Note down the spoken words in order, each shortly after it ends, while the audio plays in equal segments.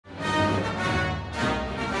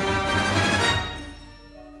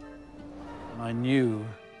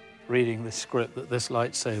reading the script that this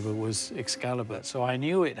lightsaber was Excalibur. So I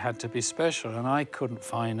knew it had to be special, and I couldn't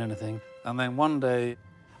find anything. And then one day,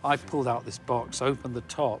 I pulled out this box, opened the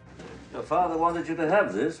top. Your father wanted you to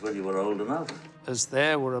have this when you were old enough. As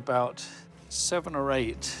there were about 7 or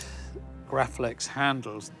 8 Graflex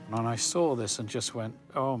handles, and I saw this and just went,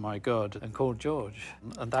 oh my God, and called George.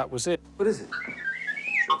 And that was it. What is it?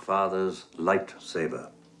 It's your father's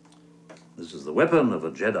lightsaber. This is the weapon of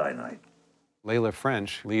a Jedi Knight. Layla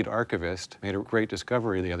French, lead archivist, made a great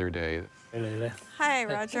discovery the other day. Hey, Layla. Hi,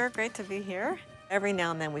 Roger. Great to be here. Every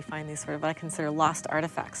now and then we find these sort of what I consider lost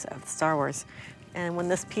artifacts of Star Wars. And when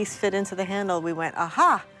this piece fit into the handle, we went,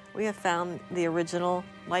 aha, we have found the original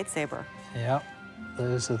lightsaber. Yeah,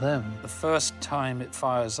 those are them. The first time it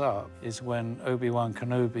fires up is when Obi-Wan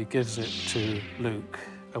Kenobi gives it to Luke.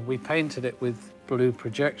 And we painted it with blue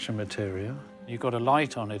projection material. You got a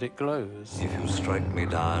light on it, it glows. If you strike me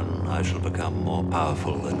down, I shall become more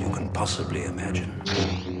powerful than you can possibly imagine.